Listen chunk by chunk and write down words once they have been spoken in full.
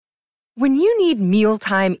When you need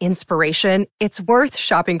mealtime inspiration, it's worth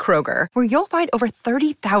shopping Kroger, where you'll find over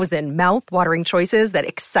 30,000 mouth-watering choices that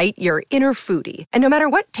excite your inner foodie. And no matter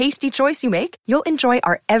what tasty choice you make, you'll enjoy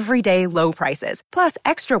our everyday low prices, plus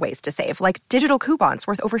extra ways to save, like digital coupons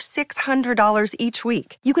worth over $600 each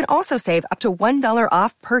week. You can also save up to $1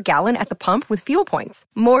 off per gallon at the pump with fuel points.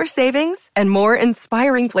 More savings and more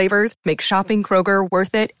inspiring flavors make shopping Kroger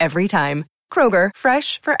worth it every time. Kroger,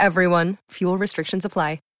 fresh for everyone. Fuel restrictions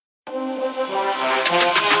apply.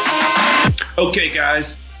 Okay,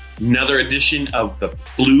 guys, another edition of the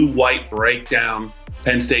Blue-White Breakdown,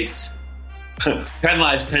 Penn Live's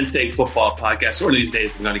Penn State football podcast. One of these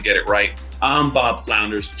days, I'm going to get it right. I'm Bob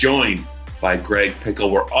Flounders, joined by Greg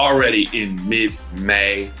Pickle. We're already in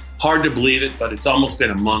mid-May. Hard to believe it, but it's almost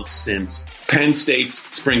been a month since Penn State's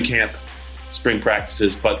spring camp, spring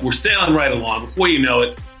practices, but we're sailing right along. Before you know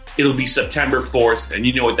it, it'll be September 4th, and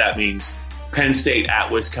you know what that means. Penn State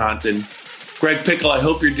at Wisconsin. Greg Pickle, I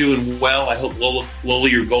hope you're doing well. I hope Lola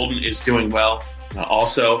your Golden is doing well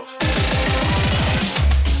also.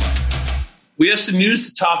 We have some news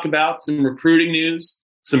to talk about, some recruiting news,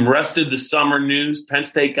 some rest of the summer news. Penn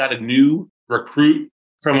State got a new recruit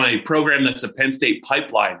from a program that's a Penn State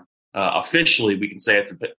pipeline. Officially, we can say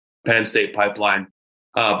it's a Penn State pipeline.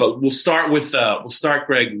 But we'll start,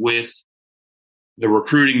 Greg, with the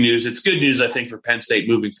recruiting news. It's good news, I think, for Penn State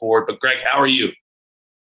moving forward. But, Greg, how are you?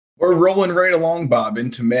 We're rolling right along, Bob,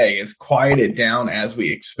 into May. It's quieted down as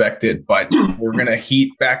we expected, but we're going to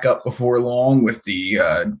heat back up before long with the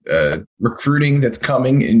recruiting that's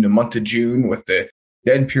coming in the month of June, with the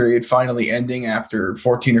dead period finally ending after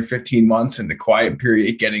 14 or 15 months and the quiet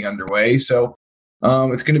period getting underway. So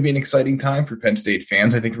it's going to be an exciting time for Penn State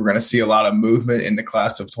fans. I think we're going to see a lot of movement in the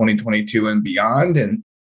class of 2022 and beyond. And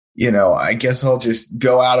I guess I'll just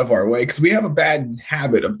go out of our way because we have a bad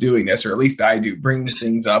habit of doing this, or at least I do, bring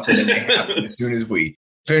things up and then they happen as soon as we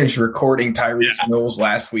finish recording. Tyrese Mills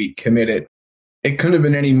last week committed. It couldn't have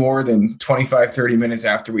been any more than 25, 30 minutes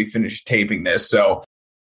after we finished taping this.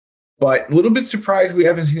 But a little bit surprised we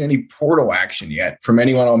haven't seen any portal action yet from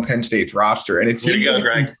anyone on Penn State's roster. And it's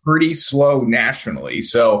pretty slow nationally.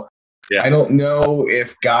 So I don't know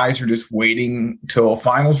if guys are just waiting till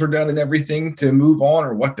finals are done and everything to move on,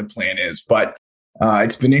 or what the plan is. But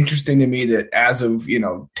it's been interesting to me that as of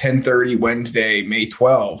 10:30 Wednesday, May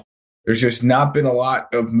 12th, there's just not been a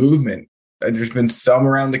lot of movement. There's been some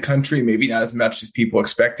around the country, maybe not as much as people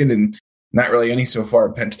expected, and not really any so far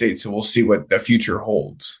at Penn State. So we'll see what the future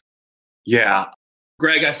holds. Yeah,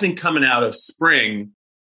 Greg, I think coming out of spring,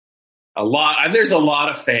 there's a lot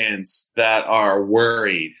of fans that are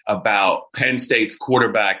worried about Penn State's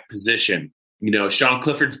quarterback position. Sean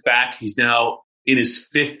Clifford's back. He's now in his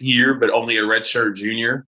fifth year, but only a redshirt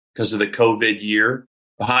junior because of the COVID year.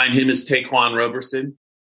 Behind him is Taquan Roberson,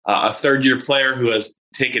 a third-year player who has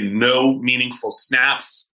taken no meaningful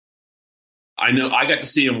snaps. I know I got to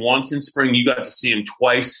see him once in spring. You got to see him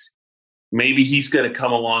twice. Maybe he's going to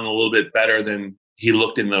come along a little bit better than he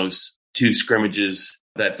looked in those two scrimmages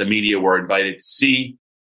that the media were invited to see.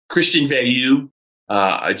 Christian Veilleux,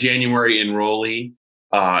 a January enrollee,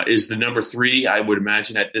 is the number 3, I would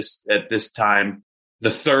imagine at this time,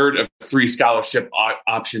 the third of 3 scholarship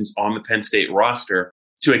options on the Penn State roster.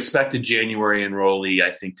 To expect a January enrollee,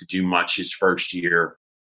 I think, to do much his first year,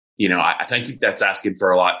 I think that's asking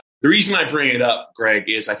for a lot. The reason I bring it up, Greg,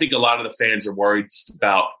 is I think a lot of the fans are worried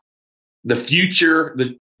about the future,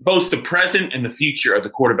 both the present and the future of the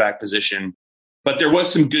quarterback position. But there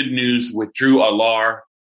was some good news with Drew Allar,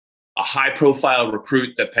 a high-profile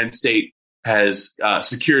recruit that Penn State has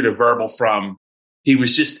secured a verbal from. He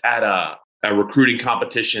was just at a recruiting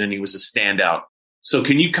competition, and he was a standout. So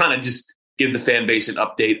can you kind of just give the fan base an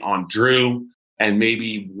update on Drew and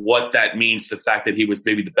maybe what that means, the fact that he was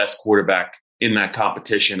maybe the best quarterback in that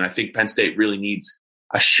competition? I think Penn State really needs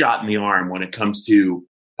a shot in the arm when it comes to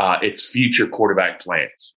its future quarterback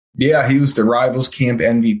plans. Yeah, he was the Rivals Camp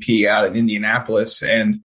MVP out in Indianapolis.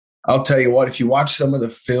 And I'll tell you what, if you watch some of the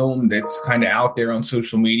film that's kind of out there on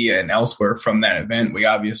social media and elsewhere from that event, we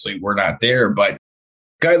obviously were not there, but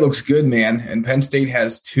guy looks good, man. And Penn State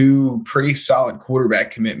has 2 pretty solid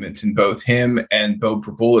quarterback commitments in both him and Bo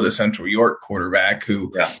Prabula, the Central York quarterback,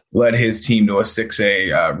 who led his team to a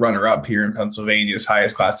 6A runner-up here in Pennsylvania's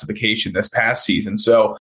highest classification this past season.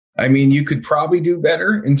 So, I mean, you could probably do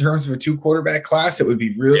better in terms of a 2 quarterback class. It would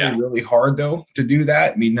be really hard, though, to do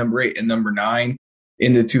that. I mean, number 8 and number 9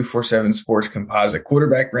 in the 247 Sports Composite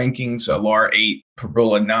quarterback rankings. Allar 8,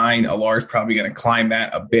 Prabula 9. Allar is probably going to climb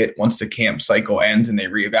that a bit once the camp cycle ends and they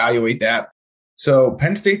reevaluate that. So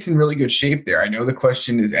Penn State's in really good shape there. I know the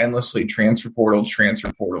question is endlessly transfer portal,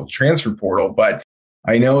 but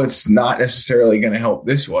I know it's not necessarily going to help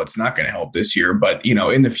this. Well, it's not going to help this year, but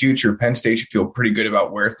in the future, Penn State should feel pretty good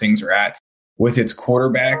about where things are at with its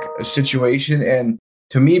quarterback situation. And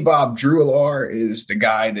to me, Bob, Drew Allar is the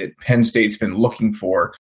guy that Penn State's been looking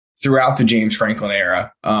for throughout the James Franklin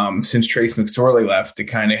era, since Trace McSorley left, to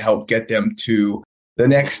kind of help get them to the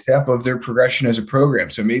next step of their progression as a program.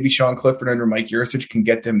 So maybe Sean Clifford under Mike Yurcich can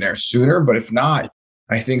get them there sooner. But if not,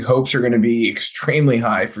 I think hopes are going to be extremely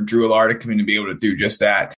high for Drew Allar to come in and be able to do just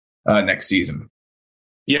that next season.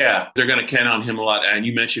 Yeah, they're going to count on him a lot. And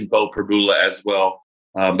you mentioned Bo Perbula as well.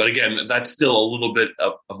 But again, that's still a little bit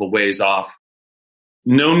of a ways off.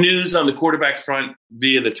 No news on the quarterback front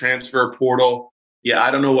via the transfer portal. Yeah,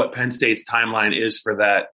 I don't know what Penn State's timeline is for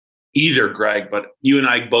that either, Greg, but you and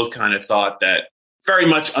I both kind of thought that very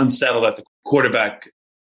much unsettled at the quarterback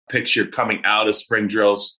picture coming out of spring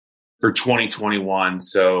drills for 2021.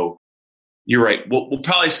 So you're right. We'll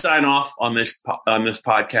probably sign off on this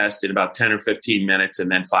podcast in about 10 or 15 minutes,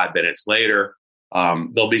 and then 5 minutes later,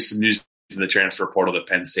 there'll be some news in the transfer portal that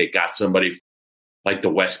Penn State got somebody like the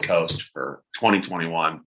West Coast for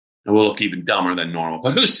 2021, and we'll look even dumber than normal.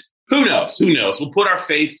 But who knows? Who knows? We'll put our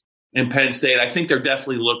faith in Penn State. I think they're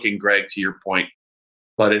definitely looking, Greg, to your point,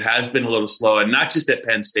 but it has been a little slow, and not just at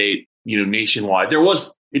Penn State, nationwide.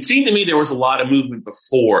 It seemed to me there was a lot of movement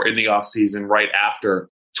before in the offseason, right after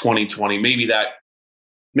 2020. Maybe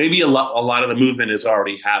a lot of the movement has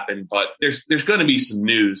already happened, but there's going to be some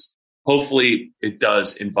news. Hopefully it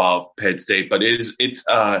does involve Penn State, but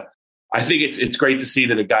I think it's great to see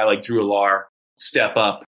that a guy like Drew Allar step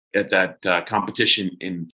up at that competition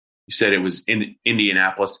you said it was in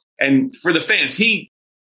Indianapolis. And for the fans,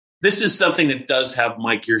 this is something that does have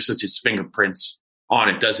Mike Yurcich's fingerprints on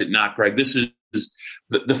it, does it not, Greg? This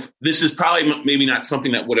is probably maybe not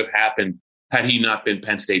something that would have happened had he not been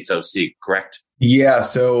Penn State's OC, correct? Yeah,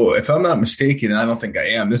 so if I'm not mistaken, and I don't think I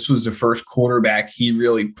am, this was the first quarterback he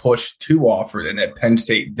really pushed to offer and that Penn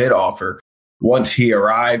State did offer once he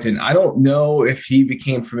arrived. And I don't know if he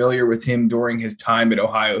became familiar with him during his time at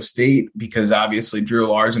Ohio State, because obviously Drew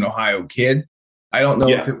Allar is an Ohio kid. I don't know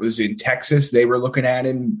if it was in Texas they were looking at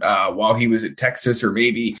him while he was at Texas, or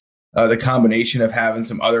maybe the combination of having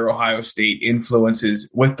some other Ohio State influences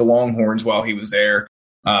with the Longhorns while he was there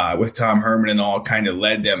with Tom Herman and all kind of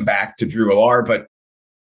led them back to Drew Allar. But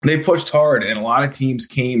they pushed hard, and a lot of teams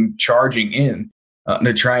came charging in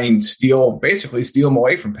to try and steal him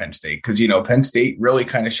away from Penn State, because, Penn State really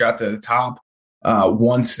kind of shot to the top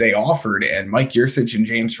once they offered, and Mike Yurcich and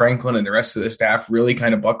James Franklin and the rest of the staff really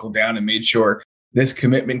kind of buckled down and made sure this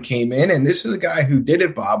commitment came in. And this is a guy who did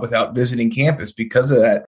it, Bob, without visiting campus because of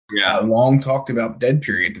that long talked about dead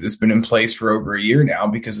period that's been in place for over a year now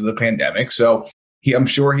because of the pandemic. So I'm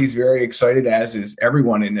sure he's very excited, as is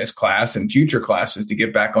everyone in this class and future classes, to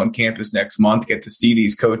get back on campus next month, get to see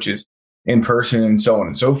these coaches in person and so on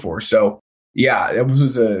and so forth. So yeah, it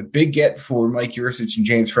was a big get for Mike Yurcich and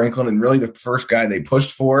James Franklin, and really the first guy they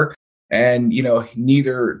pushed for. And,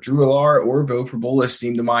 neither Drew Allar or Bo Perbula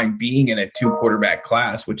seemed to mind being in a 2-quarterback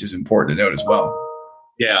class, which is important to note as well.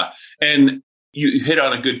 Yeah. And you hit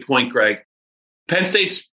on a good point, Greg. Penn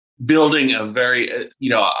State's building a very, a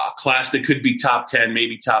class that could be top 10,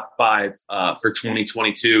 maybe top 5 for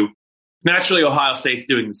 2022. Naturally, Ohio State's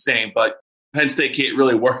doing the same, but Penn State can't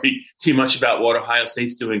really worry too much about what Ohio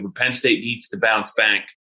State's doing. But Penn State needs to bounce back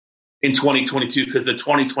in 2022, because the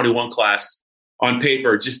 2021 class on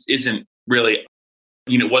paper just isn't really,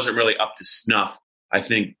 wasn't really up to snuff, I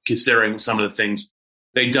think, considering some of the things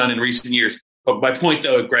they've done in recent years. But my point,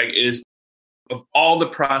 though, Greg, is of all the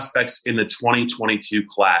prospects in the 2022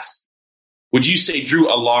 class, would you say Drew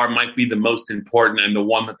Allar might be the most important and the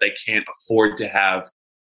one that they can't afford to have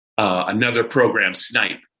another program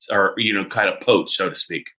snipe or, kind of poach, so to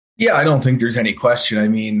speak? Yeah, I don't think there's any question. I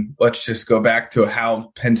mean, let's just go back to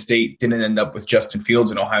how Penn State didn't end up with Justin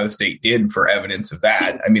Fields and Ohio State did for evidence of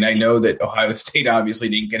that. I mean, I know that Ohio State obviously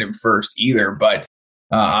didn't get him first either, but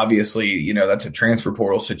obviously, that's a transfer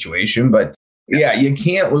portal situation. But yeah, you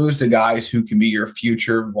can't lose the guys who can be your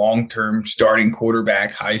future long-term starting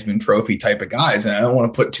quarterback, Heisman Trophy type of guys. And I don't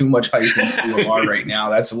want to put too much hype into Lamar right now.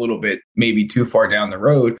 That's a little bit maybe too far down the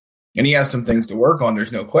road. And he has some things to work on,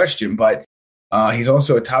 there's no question. But he's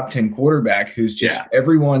also a top 10 quarterback who's just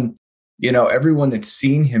everyone that's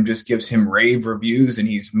seen him just gives him rave reviews, and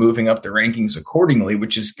he's moving up the rankings accordingly,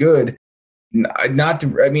 which is good.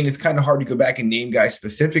 It's kind of hard to go back and name guys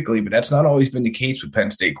specifically, but that's not always been the case with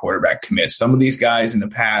Penn State quarterback commits. Some of these guys in the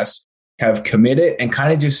past have committed and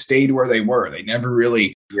kind of just stayed where they were. They never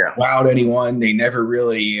really wowed anyone. They never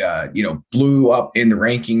really, blew up in the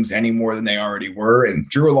rankings any more than they already were. And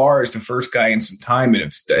Drew Allar is the first guy in some time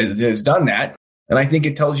that has done that. And I think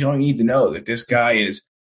it tells you all you need to know, that this guy is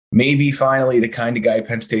maybe finally the kind of guy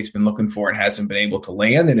Penn State's been looking for and hasn't been able to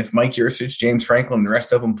land. And if Mike Yurcich, James Franklin, and the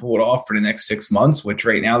rest of them pull it off for the next 6 months, which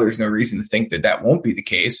right now there's no reason to think that that won't be the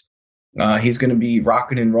case, he's going to be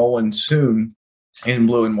rocking and rolling soon in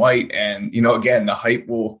blue and white. And, again, the hype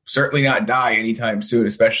will certainly not die anytime soon,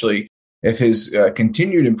 especially if his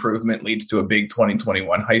continued improvement leads to a big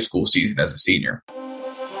 2021 high school season as a senior.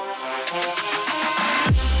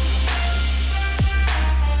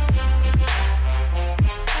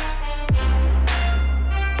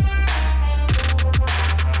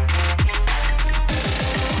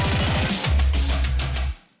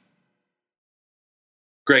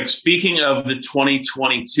 Greg, speaking of the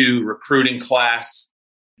 2022 recruiting class,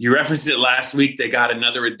 you referenced it last week. They got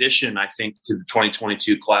another addition, I think, to the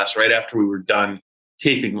 2022 class right after we were done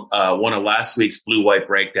taping one of last week's blue-white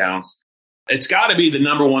breakdowns. It's got to be the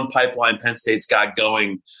number one pipeline Penn State's got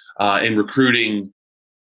going in recruiting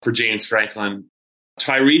for James Franklin.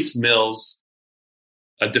 Tyrese Mills,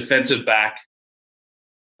 a defensive back,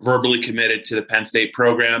 verbally committed to the Penn State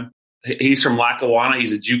program. He's from Lackawanna.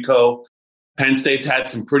 He's a JUCO. Penn State's had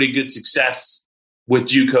some pretty good success with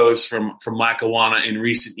JUCOs from Lackawanna in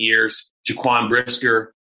recent years. Jaquan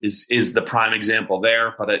Brisker is the prime example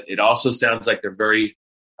there, but it also sounds like they're very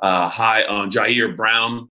high on Jair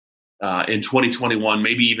Brown in 2021,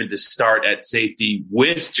 maybe even to start at safety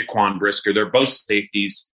with Jaquan Brisker. They're both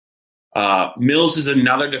safeties. Mills is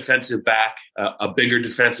another defensive back, a bigger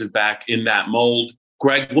defensive back in that mold.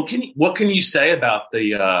 Greg, what can you say about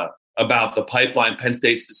the pipeline Penn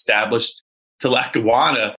State's established to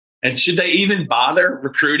Lackawanna? And should they even bother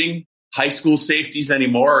recruiting high school safeties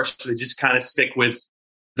anymore, or should they just kind of stick with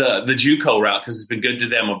the JUCO route because it's been good to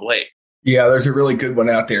them of late? Yeah, there's a really good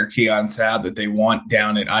one out there, Keon Sabb, that they want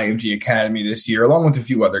down at IMG Academy this year, along with a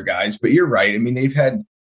few other guys. But you're right. I mean, they've had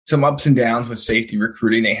some ups and downs with safety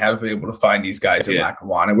recruiting. They have been able to find these guys at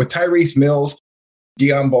Lackawanna. With Tyrese Mills,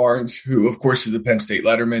 Deion Barnes, who, of course, is the Penn State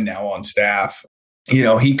letterman, now on staff.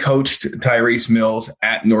 He coached Tyrese Mills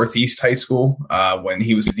at Northeast High School when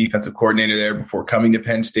he was the defensive coordinator there before coming to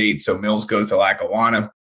Penn State. So Mills goes to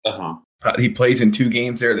Lackawanna. He plays in 2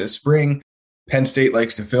 games there this spring. Penn State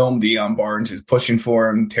likes to film. Deion Barnes is pushing for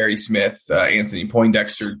him. Terry Smith, Anthony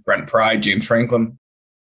Poindexter, Brent Pride, James Franklin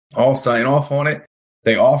all sign off on it.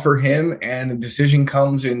 They offer him, and the decision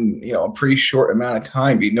comes in a pretty short amount of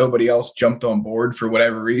time. Nobody else jumped on board for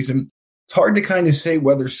whatever reason. It's hard to kind of say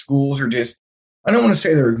whether schools are just, I don't want to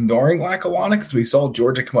say they're ignoring Lackawanna, because we saw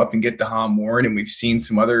Georgia come up and get DeHaan Warren, and we've seen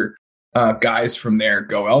some other guys from there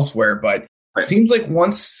go elsewhere. But it seems like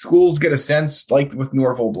once schools get a sense, like with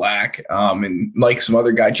Norval Black and like some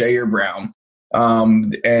other guy, Jair Brown,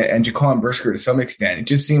 and Jaquan Brisker to some extent, it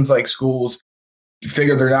just seems like schools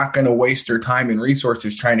figure they're not going to waste their time and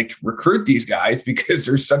resources trying to recruit these guys, because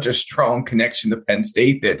there's such a strong connection to Penn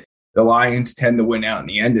State that the Lions tend to win out in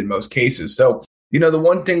the end in most cases. So, the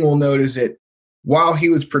one thing we'll note is that while he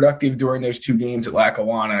was productive during those 2 games at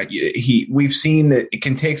Lackawanna, we've seen that it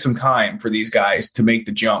can take some time for these guys to make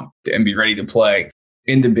the jump and be ready to play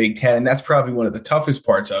in the Big Ten. And that's probably one of the toughest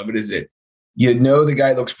parts of it, is that the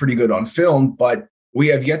guy looks pretty good on film, but we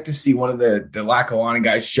have yet to see one of the Lackawanna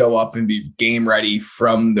guys show up and be game ready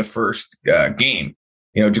from the first game.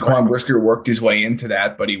 Jaquan Brisker worked his way into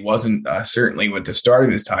that, but he wasn't certainly with the start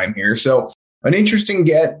of his time here. So an interesting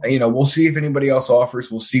get. We'll see if anybody else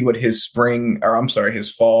offers. We'll see what his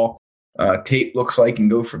his fall tape looks like and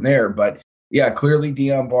go from there. But yeah, clearly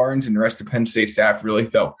Deion Barnes and the rest of Penn State staff really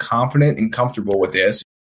felt confident and comfortable with this.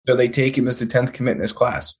 So they take him as the 10th commit in this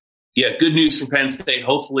class. Yeah, good news for Penn State.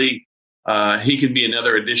 Hopefully he can be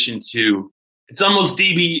another addition to, it's almost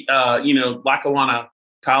DB, Lackawanna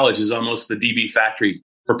College is almost the DB factory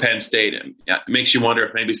for Penn State. And it makes you wonder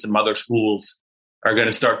if maybe some other schools are going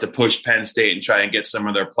to start to push Penn State and try and get some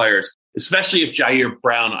of their players, especially if Jair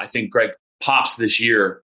Brown, I think, Greg, pops this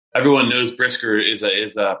year. Everyone knows Brisker is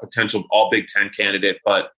a potential all Big Ten candidate,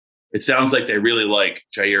 but it sounds like they really like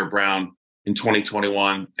Jair Brown in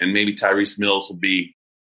 2021, and maybe Tyrese Mills will be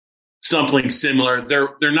something similar.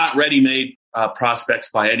 They're not ready-made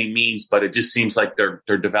prospects by any means, but it just seems like their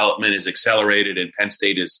development is accelerated, and Penn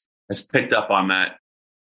State has picked up on that.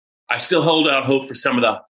 I still hold out hope for some of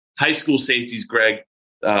the high school safeties, Greg,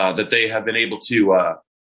 that they have been able to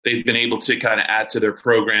kind of add to their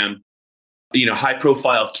program. High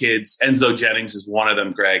profile kids. Enzo Jennings is one of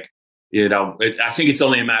them, Greg. I think it's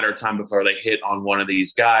only a matter of time before they hit on one of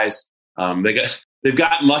these guys. They've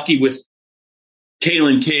gotten lucky with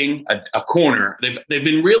Kalen King, a corner. They've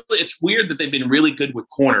been really. It's weird that they've been really good with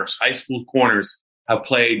corners. High school corners have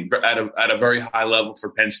played at a very high level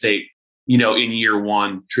for Penn State in year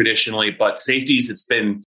one traditionally. But safeties, it's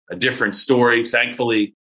been a different story.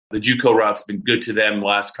 Thankfully, the JUCO route's been good to them the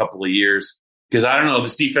last couple of years. Because I don't know,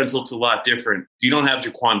 this defense looks a lot different. If you don't have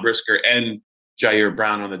Jaquan Brisker and Jair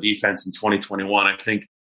Brown on the defense in 2021, I think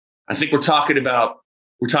we're talking about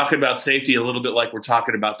safety a little bit like we're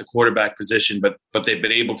talking about the quarterback position, but they've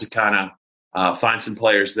been able to kind of find some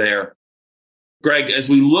players there. Greg, as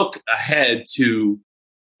we look ahead to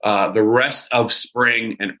the rest of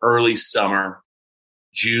spring and early summer,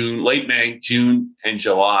 late May, June, and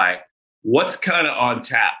July, what's kind of on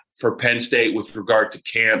tap for Penn State with regard to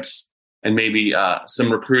camps and maybe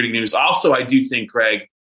some recruiting news? Also, I do think, Greg,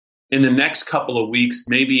 in the next couple of weeks,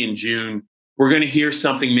 maybe in June, we're going to hear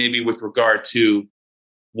something maybe with regard to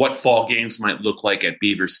what fall games might look like at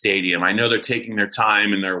Beaver Stadium. I know they're taking their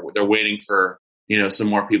time and they're waiting for some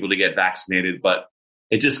more people to get vaccinated, but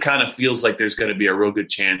it just kind of feels like there's going to be a real good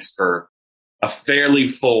chance for a fairly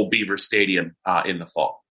full Beaver Stadium in the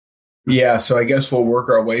fall. Yeah, so I guess we'll work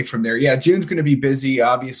our way from there. Yeah, June's going to be busy.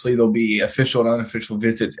 Obviously, there'll be official and unofficial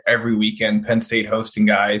visits every weekend. Penn State hosting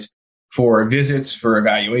guys for visits, for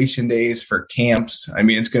evaluation days, for camps. I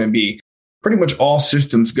mean, it's going to be pretty much all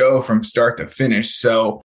systems go from start to finish.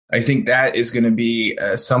 So I think that is going to be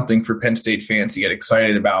something for Penn State fans to get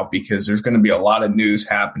excited about, because there's going to be a lot of news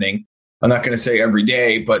happening. I'm not going to say every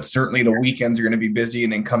day, but certainly the weekends are going to be busy.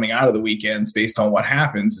 And then coming out of the weekends, based on what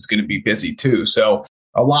happens, it's going to be busy too. So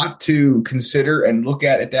a lot to consider and look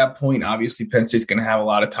at that point. Obviously, Penn State's going to have a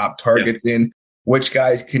lot of top targets in. Which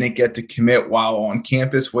guys can it get to commit while on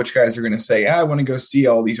campus? Which guys are going to say, I want to go see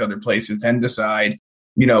all these other places, and decide,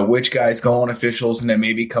 which guys go on officials and then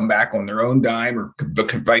maybe come back on their own dime, or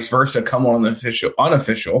vice versa, come on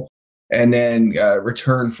unofficial, and then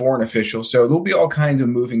return for an official. So there'll be all kinds of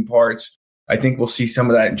moving parts. I think we'll see some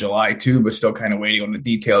of that in July too, but still kind of waiting on the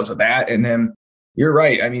details of that. And then you're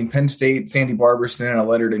right. I mean, Penn State, Sandy Barber sent a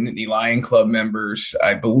letter to Nittany Lion Club members,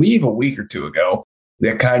 I believe a week or two ago,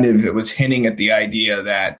 that it was hinting at the idea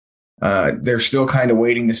that they're still kind of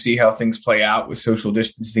waiting to see how things play out with social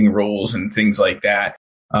distancing rules and things like that.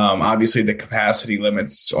 Obviously, the capacity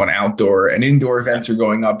limits on outdoor and indoor events are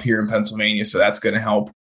going up here in Pennsylvania, so that's going to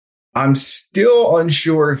help. I'm still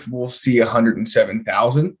unsure if we'll see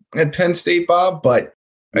 107,000 at Penn State, Bob, but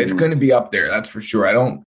it's going to be up there. That's for sure. I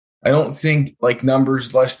don't think like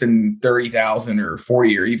numbers less than 30,000 or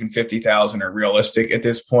 40 or even 50,000 are realistic at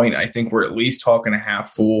this point. I think we're at least talking a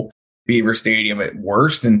half full Beaver Stadium at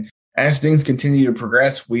worst. And as things continue to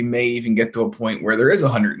progress, we may even get to a point where there is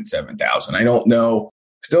 107,000. I don't know.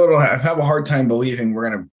 Still don't have a hard time believing we're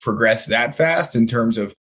going to progress that fast in terms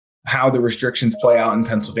of how the restrictions play out in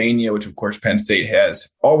Pennsylvania, which of course Penn State has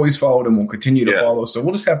always followed and will continue to follow. So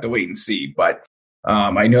we'll just have to wait and see. But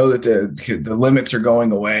I know that the limits are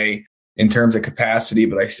going away in terms of capacity,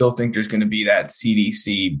 but I still think there's going to be that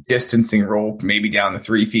CDC distancing rule, maybe down to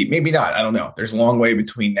 3 feet, maybe not. I don't know. There's a long way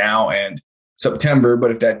between now and September,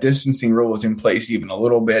 but if that distancing rule is in place even a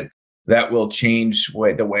little bit, that will change the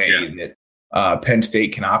way that Penn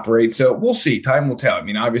State can operate. So we'll see. Time will tell. I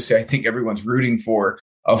mean, obviously, I think everyone's rooting for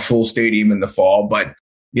a full stadium in the fall, but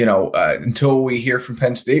until we hear from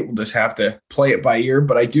Penn State, we'll just have to play it by ear.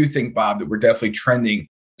 But I do think, Bob, that we're definitely trending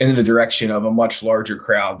in the direction of a much larger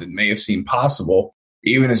crowd than may have seemed possible,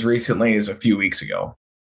 even as recently as a few weeks ago.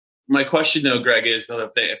 My question, though, Greg, is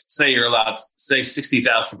if say you're allowed, say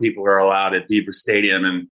 60,000 people are allowed at Beaver Stadium,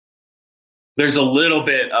 and there's still a little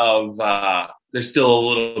bit of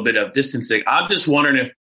distancing. I'm just wondering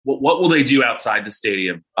what will they do outside the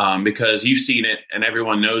stadium? Because you've seen it and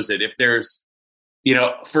everyone knows it. If there's,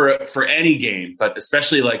 for any game, but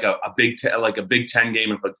especially like a Big Ten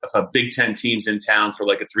game, if a Big Ten team's in town for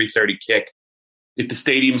like a 3:30 kick, if the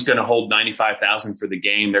stadium's going to hold 95,000 for the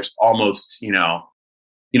game, there's almost,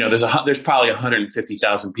 there's probably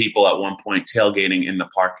 150,000 people at one point tailgating in the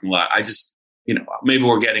parking lot. I just, maybe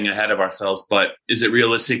we're getting ahead of ourselves, but is it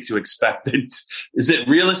realistic to expect if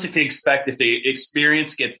the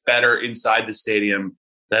experience gets better inside the stadium,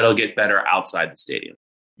 that'll get better outside the stadium?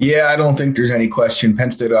 Yeah, I don't think there's any question.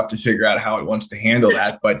 Penn State will have to figure out how it wants to handle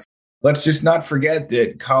that. But let's just not forget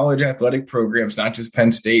that college athletic programs, not just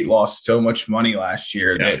Penn State, lost so much money last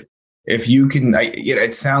year that if you can,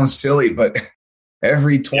 it sounds silly, but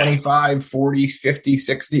every 25, 40, 50,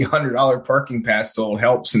 60, $100 parking pass sold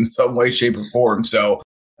helps in some way, shape, or form. So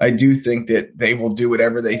I do think that they will do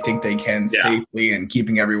whatever they think they can safely and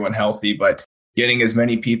keeping everyone healthy, but getting as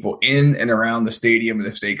many people in and around the stadium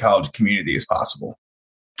and the state college community as possible.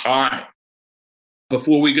 All right.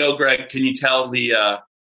 Before we go, Greg, can you tell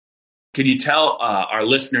our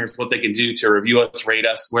listeners what they can do to review us, rate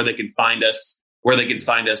us, where they can find us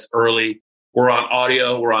early, We're on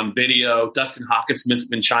audio. We're on video. Dustin Hawkinsmith's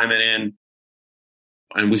been chiming in.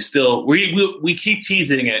 And we keep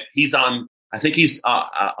teasing it. He's on, I think he's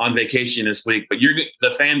on vacation this week, but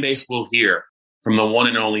the fan base will hear from the one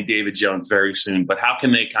and only David Jones very soon. But how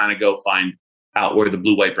can they kind of go find out where the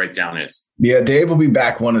Blue White Breakdown is? Yeah, Dave will be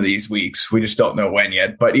back one of these weeks. We just don't know when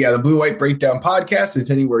yet. But yeah, the Blue White Breakdown podcast is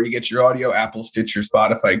anywhere you get your audio, Apple, Stitcher,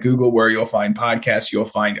 Spotify, Google, where you'll find podcasts, you'll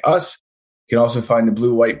find us. You can also find the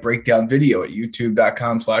Blue White Breakdown video at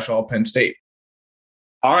youtube.com/allpennstate.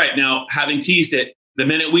 All right. Now, having teased it, the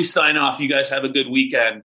minute we sign off, you guys have a good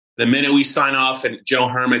weekend. The minute we sign off and Joe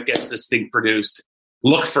Hermitt gets this thing produced,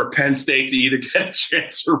 look for Penn State to either get a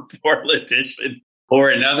transfer portal edition or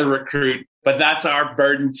another recruit. But that's our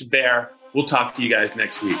burden to bear. We'll talk to you guys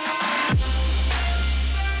next week.